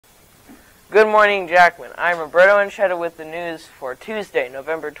Good morning, Jackman. I'm Roberto Anchetta with the news for Tuesday,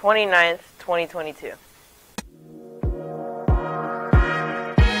 November 29th, 2022.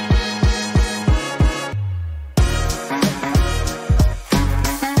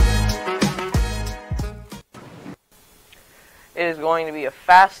 It is going to be a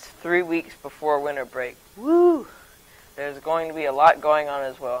fast 3 weeks before winter break. Woo! There's going to be a lot going on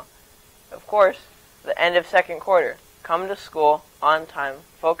as well. Of course, the end of second quarter. Come to school on time,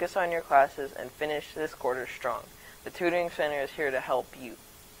 focus on your classes, and finish this quarter strong. The Tutoring Center is here to help you.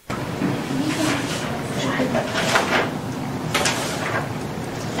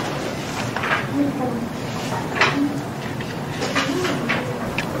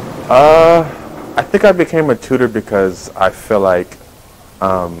 I think I became a tutor because I feel like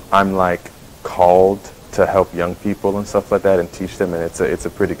I'm like called to help young people and stuff like that and teach them, and it's a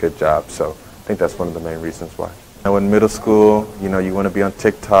pretty good job. So I think that's one of the main reasons why. Now in middle school, you want to be on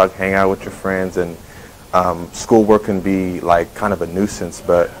TikTok, hang out with your friends, and schoolwork can be like kind of a nuisance.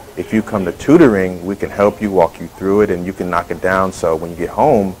 But if you come to tutoring, we can help you, walk you through it, and you can knock it down. So when you get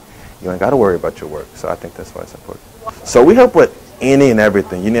home, you ain't got to worry about your work. So I think that's why it's important. So we help with any and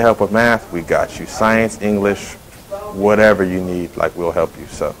everything. You need help with math, we got you. Science, English, whatever you need, like we'll help you.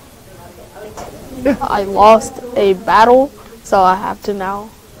 So I lost a battle, so I have to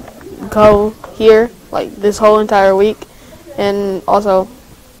now go here like this whole entire week, and also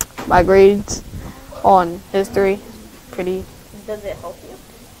my grades on history pretty. Does it help you?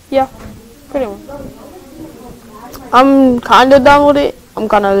 Yeah, pretty much. I'm kind of done with it. I'm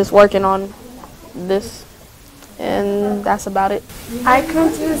kind of just working on this, and that's about it. I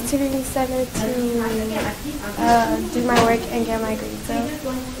come to the tutoring center to do my work and get my grades up.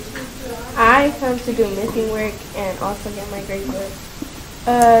 I come to do missing work and also get my grades up.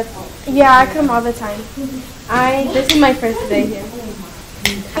 Yeah, I come all the time. This is my first day here.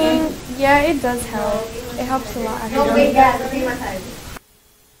 Yeah, it does help. It helps a lot, actually. Oh, wait, yeah, be my side.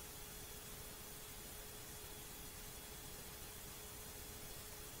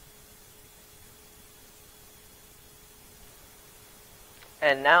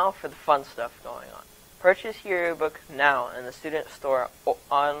 And now for the fun stuff going on. Purchase your yearbook now in the student store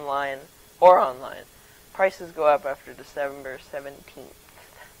online. Prices go up after December 17th.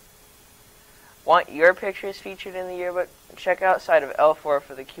 Want your pictures featured in the yearbook? Check outside of L4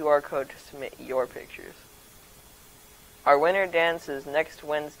 for the QR code to submit your pictures. Our winter dance is next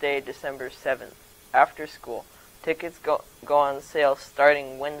Wednesday, December 7th, after school. Tickets go on sale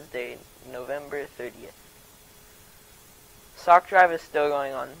starting Wednesday, November 30th. Sock drive is still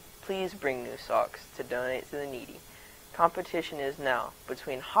going on. Please bring new socks to donate to the needy. Competition is now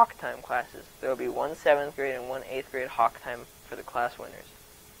between Hawk Time classes. There will be one 7th grade and one 8th grade Hawk Time for the class winners.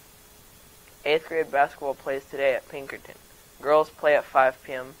 8th grade basketball plays today at Pinkerton. Girls play at 5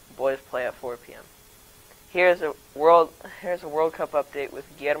 p.m., boys play at 4 p.m. Here's a World Cup update with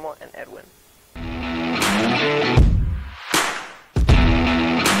Guillermo and Edwin.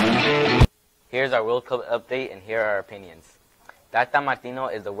 Here's our World Cup update, and here are our opinions. Tata Martino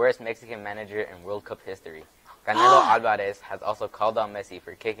is the worst Mexican manager in World Cup history. Canelo Alvarez has also called out Messi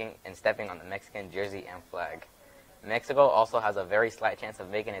for kicking and stepping on the Mexican jersey and flag. Mexico also has a very slight chance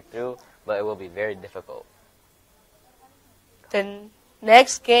of making it through, but it will be very difficult. The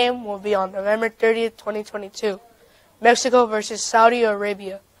next game will be on November 30th, 2022. Mexico versus Saudi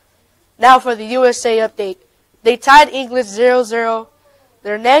Arabia. Now for the USA update. They tied England 0-0.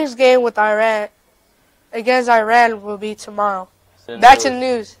 Their next game with against Iran will be tomorrow. Back to the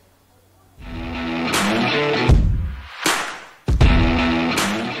news.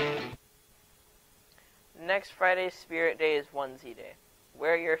 Next Friday's Spirit Day is Onesie Day.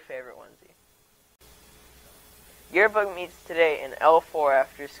 Wear your favorite onesie. Yearbook meets today in L4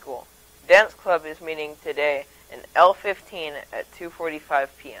 after school. Dance Club is meeting today in L15 at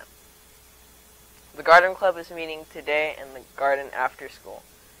 2:45 p.m. The Garden Club is meeting today in the garden after school.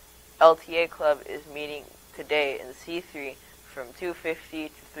 LTA Club is meeting today in C3 from 2:50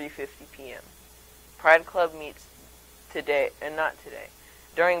 to 3:50 p.m. Pride Club meets today, and not today,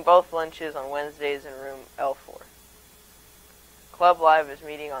 during both lunches on Wednesdays in room L4. Club Live is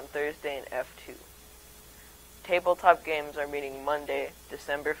meeting on Thursday in F2. Tabletop games are meeting Monday,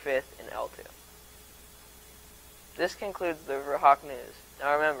 December 5th in L2. This concludes the Riverhawk News.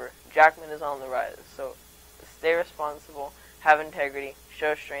 Now remember, Jackman is on the rise, so stay responsible, have integrity,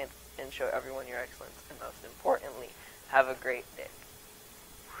 show strength, and show everyone your excellence. And most importantly, have a great day.